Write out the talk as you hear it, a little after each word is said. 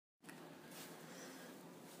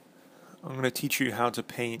I'm going to teach you how to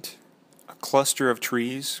paint a cluster of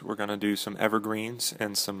trees. We're going to do some evergreens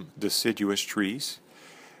and some deciduous trees.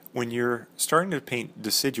 When you're starting to paint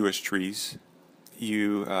deciduous trees,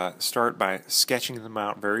 you start by sketching them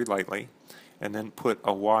out very lightly and then put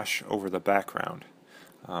a wash over the background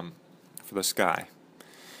for the sky.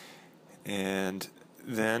 And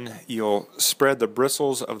then you'll spread the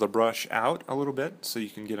bristles of the brush out a little bit so you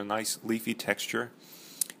can get a nice leafy texture.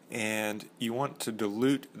 And you want to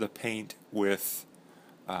dilute the paint with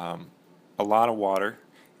a lot of water,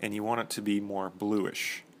 and you want it to be more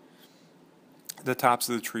bluish. The tops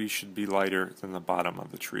of the trees should be lighter than the bottom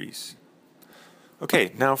of the trees.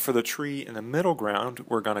 Okay, now for the tree in the middle ground,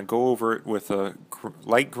 we're going to go over it with a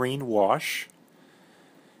light green wash,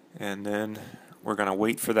 and then we're going to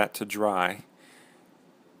wait for that to dry,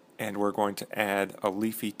 and we're going to add a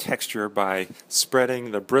leafy texture by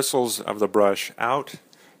spreading the bristles of the brush out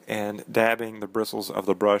and dabbing the bristles of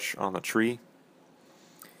the brush on the tree.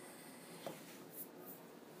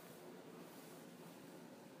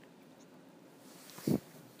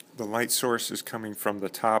 The light source is coming from the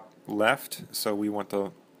top left, so we want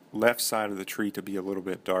the left side of the tree to be a little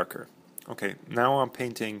bit darker. Okay, now I'm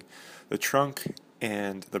painting the trunk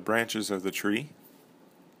and the branches of the tree.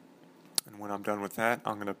 And when I'm done with that,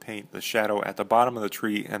 I'm going to paint the shadow at the bottom of the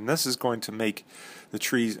tree, and this is going to make the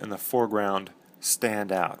trees in the foreground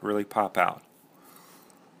stand out, really pop out.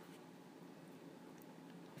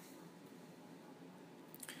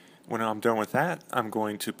 When I'm done with that, I'm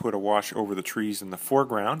going to put a wash over the trees in the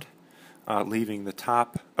foreground, leaving the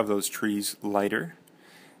top of those trees lighter,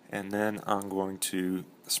 and then I'm going to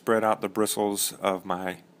spread out the bristles of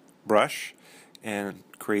my brush and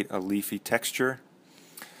create a leafy texture.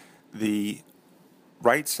 The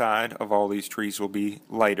right side of all these trees will be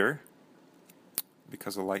lighter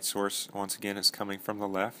because the light source, once again, is coming from the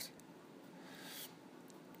left.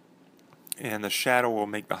 And the shadow will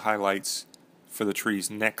make the highlights for the trees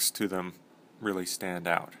next to them really stand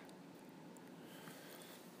out.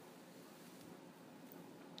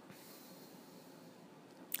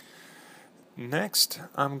 Next,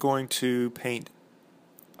 I'm going to paint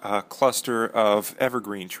a cluster of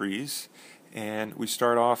evergreen trees, and we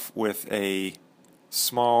start off with a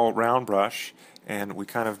small round brush, and we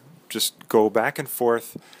kind of just go back and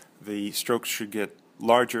forth. The strokes should get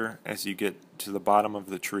larger as you get to the bottom of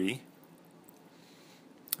the tree.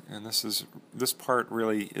 And this part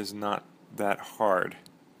really is not that hard.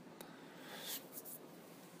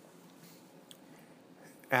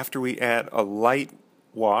 After we add a light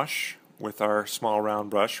wash with our small round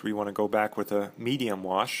brush, we want to go back with a medium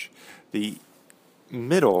wash. The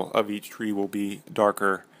middle of each tree will be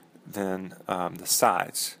darker than the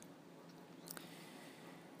sides.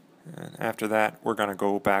 And after that, we're going to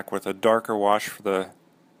go back with a darker wash for the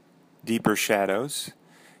deeper shadows,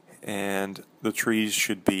 and the trees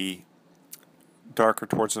should be darker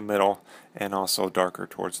towards the middle and also darker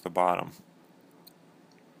towards the bottom.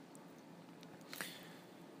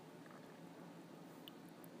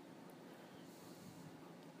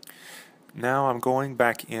 Now I'm going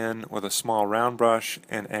back in with a small round brush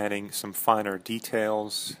and adding some finer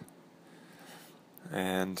details.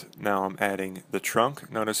 And now I'm adding the trunk.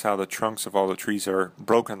 Notice how the trunks of all the trees are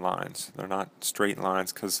broken lines. They're not straight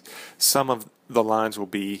lines because some of the lines will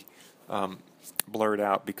be blurred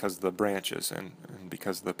out because of the branches and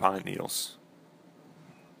because of the pine needles.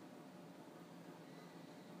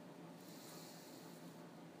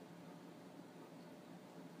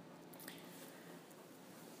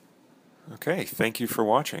 Okay, thank you for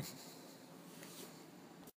watching.